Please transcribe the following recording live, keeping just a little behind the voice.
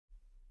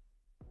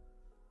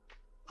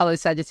Hello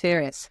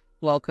Sagittarius,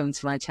 welcome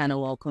to my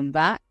channel, welcome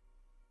back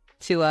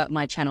to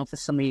my channel for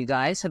some of you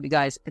guys. Hope you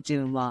guys are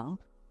doing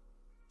well.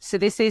 So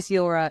this is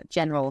your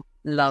general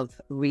love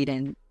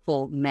reading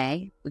for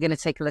May. We're going to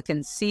take a look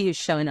and see who's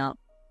showing up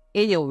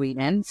in your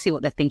reading, see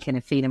what they're thinking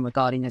and feeling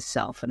regarding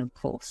yourself, and of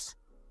course,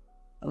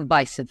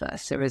 vice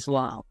versa as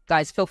well.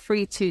 Guys, feel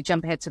free to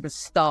jump ahead to the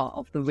start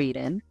of the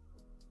reading.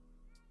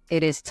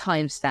 It is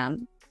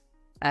timestamped.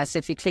 So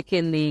if you click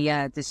in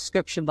the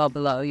description bar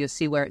below, you'll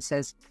see where it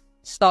says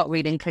start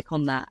reading. Click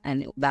on that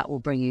and that will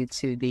bring you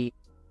to the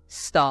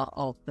start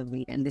of the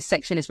reading. This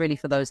section is really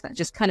for those that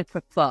just kind of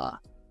prefer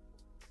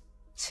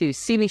to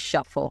see me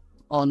shuffle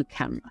on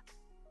camera.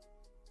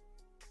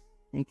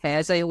 Okay,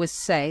 as I always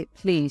say,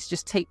 please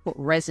just take what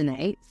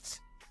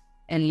resonates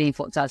and leave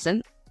what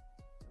doesn't.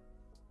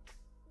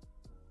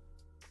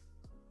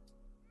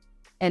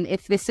 And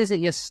if this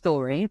isn't your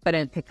story, if I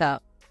don't pick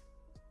up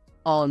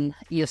on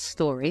your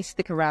story,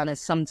 stick around, as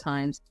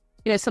sometimes,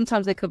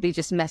 sometimes there could be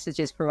just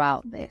messages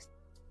throughout this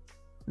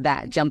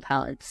that jump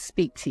out and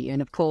speak to you.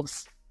 And of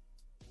course,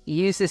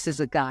 use this as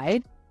a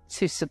guide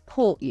to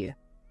support you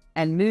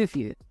and move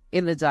you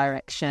in the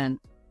direction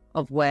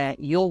of where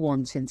you're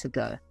wanting to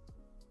go.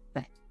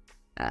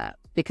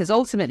 Because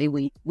ultimately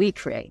we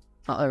create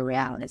our own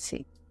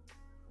reality.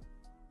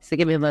 So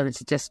give me a moment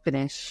to just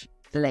finish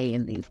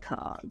laying these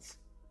cards.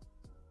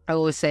 I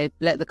always say,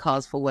 let the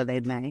cards fall where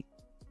they may.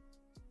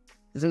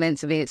 It's meant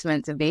to be, it's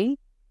meant to be.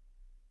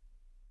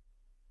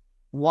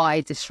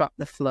 Why disrupt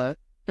the flow?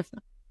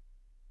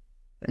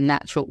 The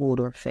natural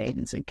order of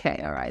things. Okay,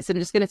 all right. So I'm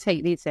just going to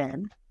take these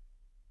in.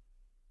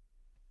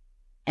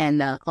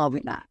 And I'll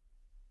be back.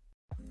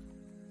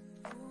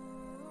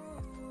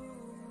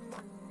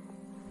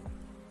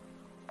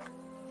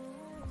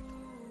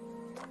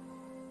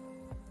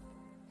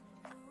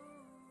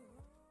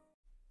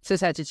 So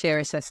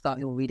Sagittarius, let's start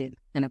your reading.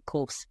 And of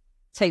course,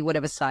 take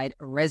whatever side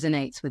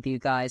resonates with you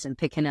guys, and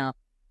picking up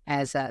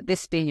as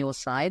this being your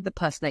side, the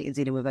person that you're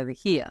dealing with over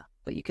here.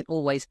 But you can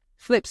always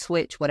flip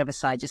switch whatever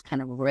side just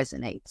kind of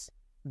resonates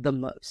the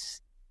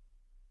most.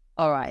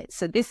 All right,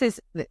 so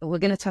we're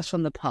going to touch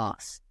on the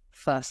past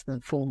first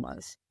and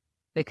foremost,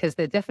 because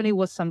there definitely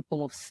was some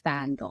form of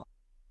standoff.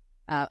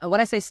 And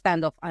when I say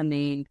standoff, I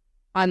mean,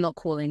 I'm not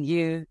calling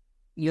you,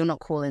 you're not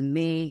calling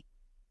me,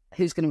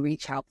 who's going to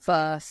reach out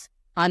first?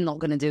 I'm not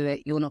going to do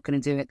it, you're not going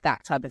to do it,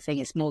 that type of thing.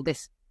 It's more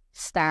this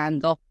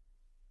standoff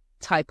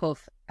type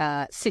of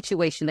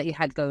situation that you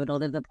had going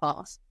on in the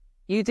past.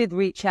 You did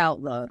reach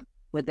out though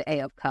with the Eight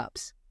of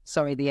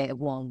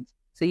Wands.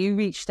 So you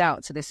reached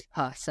out to this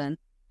person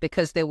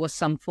because there was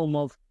some form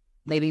of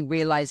maybe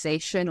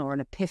realization or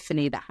an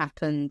epiphany that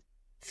happened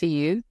for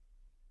you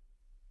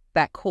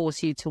that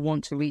caused you to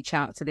want to reach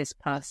out to this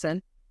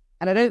person.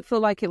 And I don't feel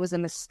like it was a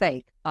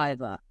mistake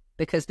either,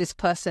 because this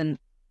person,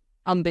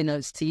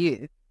 unbeknownst to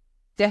you,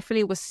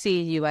 definitely was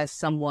seeing you as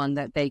someone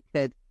that they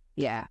could,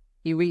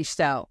 you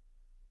reached out.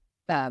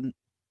 They're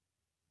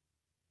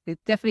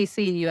definitely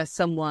seeing you as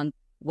someone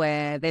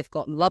where they've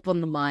got love on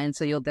the mind.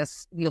 So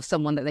you're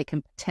someone that they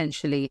can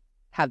potentially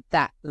have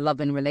that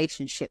loving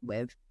relationship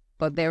with.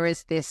 But there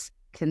is this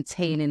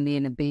containing the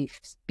inner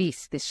beast,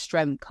 this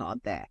strength card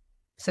there.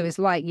 So it's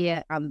like,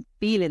 I'm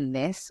feeling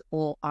this,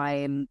 or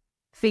I'm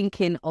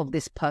thinking of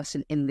this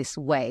person in this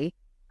way,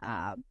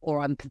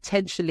 or I'm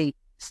potentially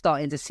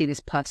starting to see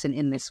this person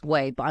in this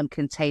way, but I'm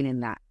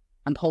containing that.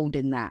 I'm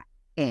holding that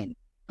in.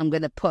 I'm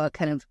going to put a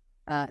kind of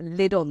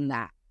lid on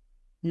that,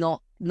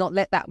 not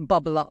let that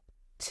bubble up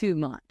too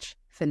much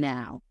for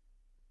now.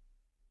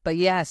 But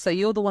so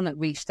you're the one that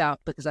reached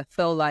out, because I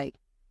feel like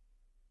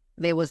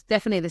there was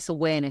definitely this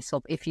awareness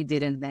of, if you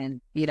didn't,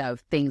 then,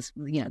 things,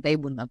 they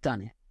wouldn't have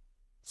done it.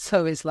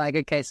 So it's like,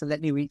 okay, so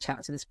let me reach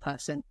out to this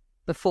person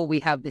before we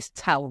have this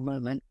tower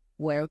moment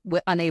where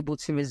we're unable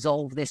to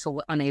resolve this, or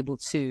we're unable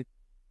to,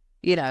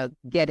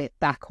 get it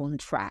back on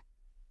track,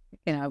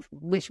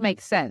 which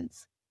makes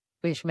sense.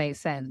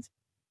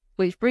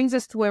 Which brings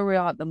us to where we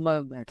are at the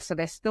moment. So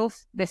there's still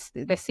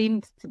there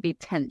seems to be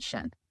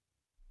tension.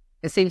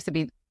 There seems to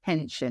be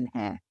tension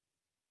here.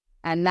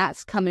 And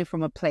that's coming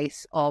from a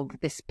place of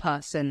this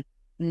person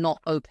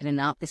not opening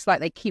up. It's like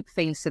they keep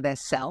things to their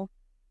self,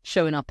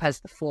 showing up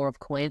as the Four of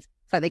Coins.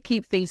 It's like they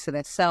keep things to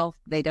their self.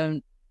 They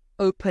don't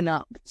open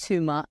up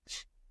too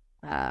much.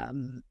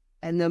 And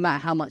no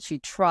matter how much you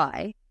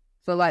try,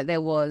 feel like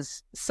there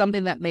was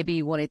something that maybe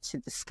you wanted to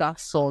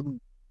discuss or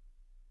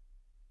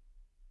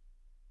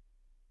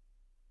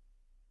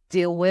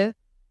deal with,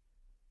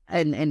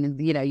 and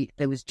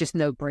there was just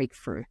no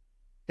breakthrough.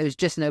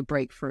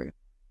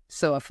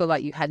 So I feel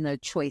like you had no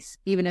choice,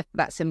 even if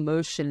that's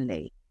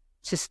emotionally,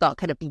 to start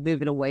kind of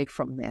moving away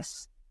from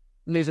this.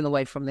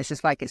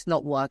 It's like, it's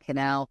not working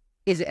out.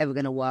 Is it ever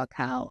going to work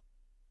out?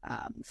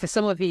 For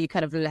some of you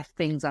kind of left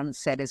things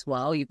unsaid as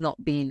well. You've not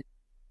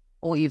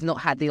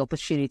had the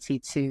opportunity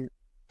to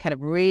kind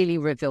of really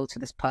reveal to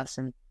this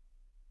person,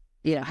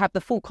 have the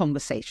full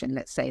conversation,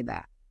 let's say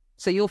that.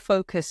 So your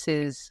focus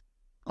is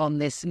on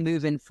this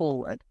moving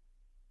forward,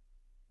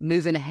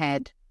 moving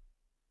ahead,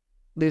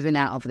 moving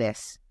out of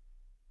this.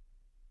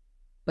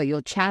 But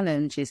your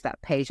challenge is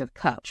that Page of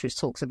Cups, which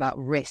talks about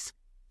risk,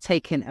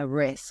 taking a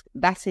risk.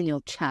 That's in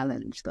your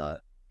challenge, though.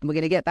 And we're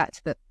going to get back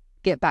to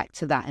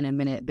that in a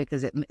minute,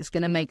 because it's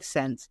going to make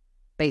sense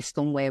based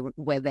on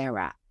where they're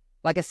at.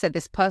 Like I said,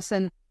 this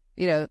person,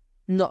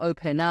 not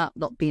opening up,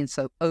 not being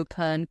so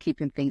open,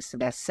 keeping things to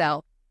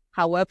themselves.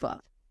 However,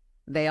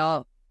 they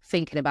are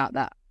thinking about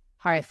that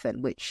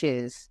Hierophant, which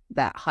is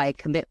that high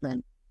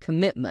commitment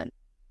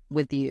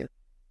with you.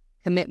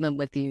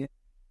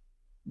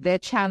 Their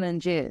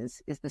challenge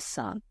is the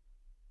Sun.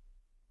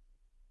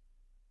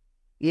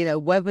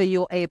 Whether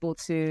you're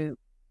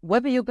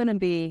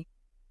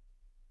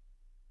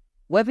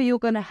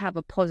going to have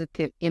a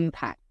positive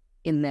impact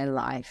in their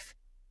life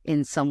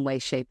in some way,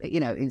 shape,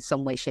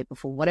 or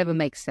form, whatever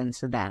makes sense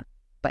to them.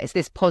 But it's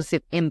this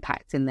positive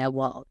impact in their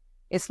world.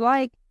 It's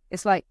like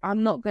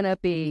I'm not gonna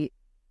be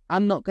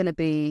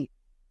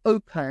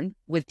open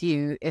with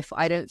you if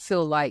I don't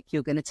feel like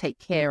you're gonna take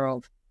care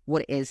of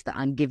what it is that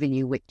I'm giving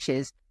you, which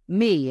is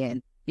me,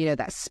 and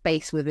that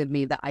space within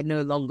me that I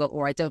no longer,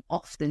 or I don't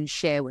often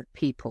share with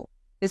people.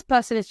 This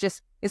person is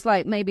just, it's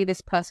like maybe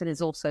this person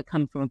is also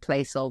come from a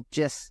place of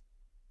just,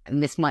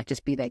 and this might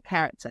just be their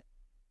character.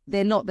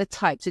 They're not the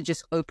type to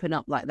just open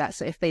up like that.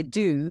 So if they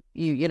do,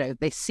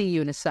 they see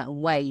you in a certain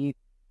way, you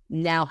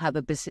now have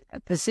a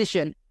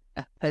position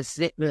in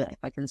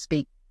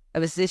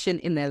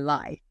their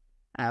life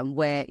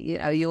where,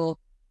 you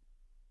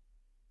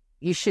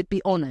should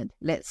be honored,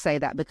 let's say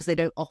that, because they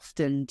don't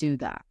often do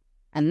that.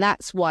 And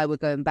that's why we're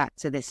going back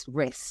to this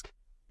risk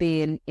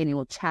being in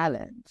your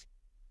challenge.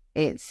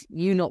 It's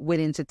you not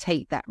willing to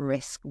take that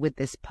risk with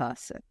this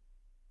person.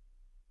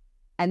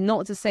 And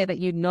not to say that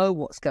you know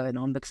what's going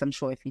on, because I'm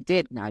sure if you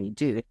did, now you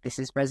do, if this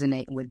is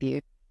resonating with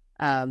you.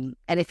 And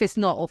if it's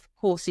not, of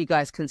course, you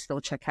guys can still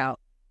check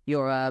out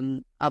your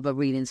other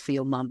readings for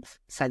your month,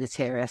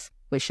 Sagittarius,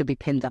 which should be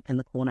pinned up in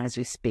the corner as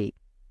we speak.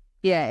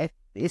 Yeah,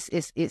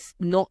 it's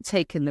not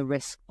taking the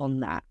risk on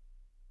that.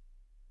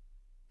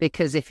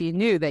 Because if you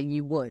knew, then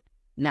you would.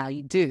 Now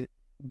you do.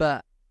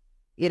 But,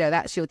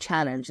 that's your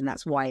challenge, and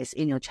that's why it's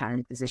in your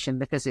challenge position,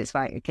 because it's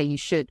like, okay, you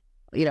should,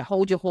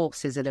 hold your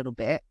horses a little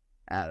bit.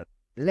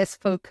 Let's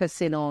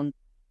focus in on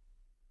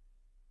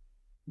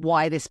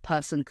why this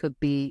person could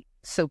be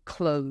so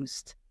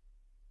closed.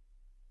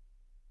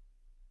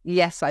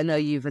 Yes, I know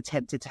you've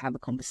attempted to have a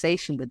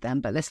conversation with them,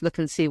 but let's look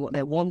and see what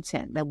they're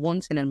wanting. They're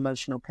wanting an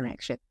emotional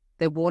connection.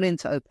 They're wanting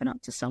to open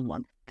up to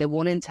someone. They're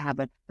wanting to have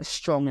a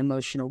strong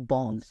emotional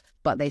bond,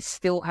 but they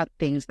still have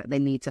things that they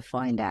need to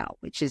find out,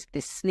 which is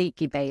this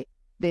sneaky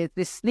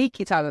this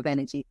sneaky type of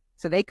energy.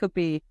 So they could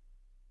be,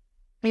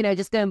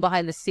 just going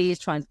behind the scenes,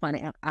 trying to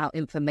find out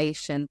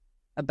information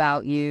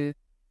about you,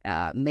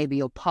 maybe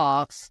your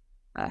past,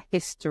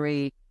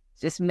 history,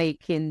 just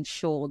making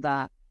sure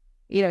that,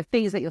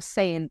 things that you're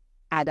saying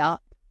add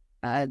up,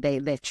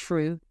 they're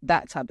true,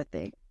 that type of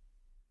thing.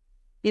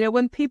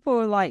 When people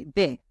are like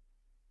this,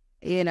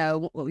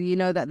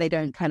 that they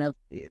don't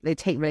they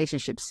take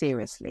relationships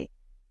seriously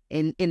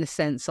in the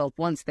sense of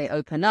once they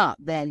open up,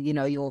 then,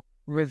 you're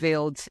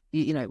revealed,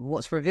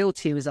 what's revealed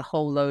to you is a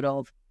whole load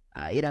of,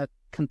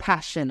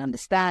 compassion,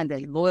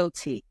 understanding,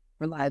 loyalty,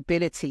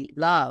 reliability,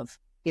 love,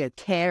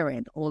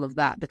 caring, all of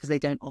that, because they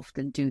don't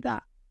often do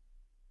that.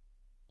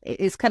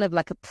 It's kind of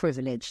like a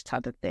privilege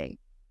type of thing.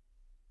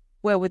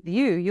 Where with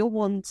you, you're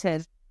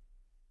wanting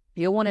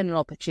an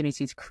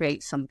opportunity to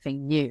create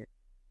something new.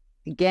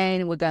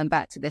 Again, we're going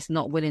back to this,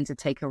 not willing to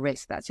take a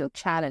risk. That's your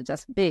challenge.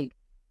 That's big.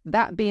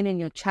 That being in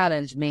your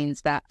challenge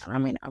means that,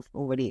 I've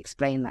already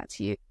explained that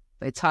to you,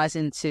 but it ties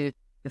into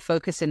the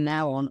focusing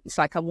now on, it's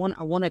like I want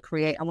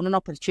an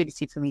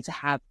opportunity for me to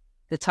have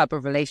the type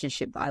of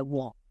relationship that I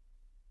want.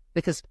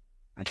 Because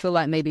I feel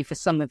like maybe for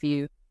some of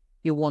you,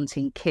 you're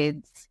wanting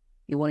kids,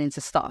 you're wanting to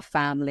start a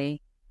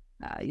family,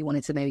 you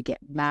wanted to maybe get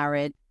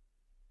married,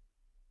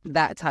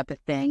 that type of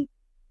thing.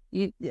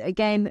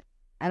 And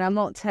I'm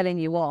not telling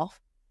you off,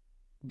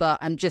 but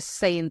I'm just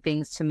saying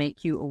things to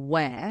make you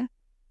aware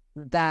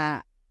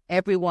that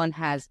everyone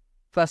has,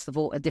 first of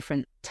all, a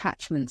different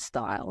attachment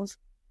styles,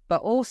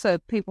 but also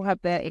people have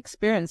their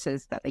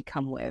experiences that they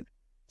come with.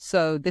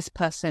 So this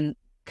person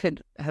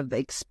could have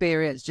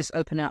experienced just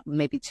opening up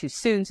maybe too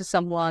soon to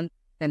someone,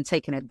 then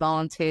taking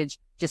advantage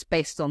just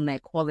based on their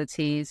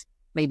qualities,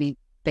 maybe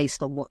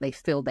based on what they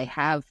feel they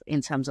have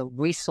in terms of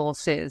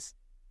resources.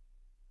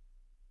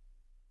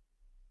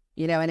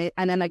 And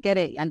then I get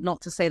it. And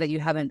not to say that you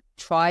haven't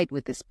tried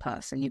with this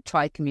person, you've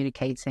tried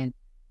communicating,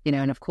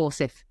 and of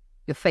course, if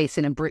you're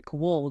facing a brick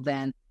wall,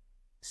 then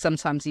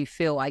sometimes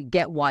I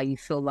get why you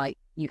feel like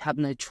you have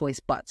no choice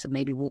but to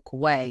maybe walk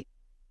away.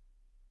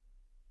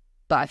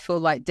 But I feel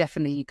like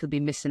definitely you could be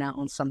missing out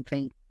on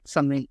something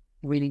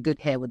really good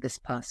here with this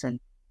person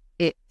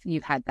if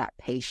you had that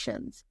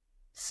patience.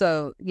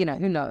 So, who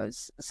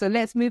knows? So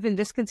let's move in.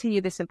 Let's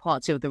continue this in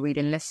part 2 of the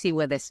reading. Let's see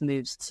where this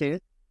moves to.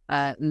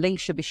 Link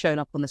should be showing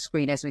up on the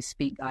screen as we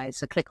speak, guys.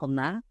 So click on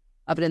that.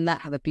 Other than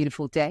that, have a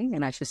beautiful day,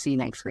 and I shall see you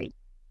next week.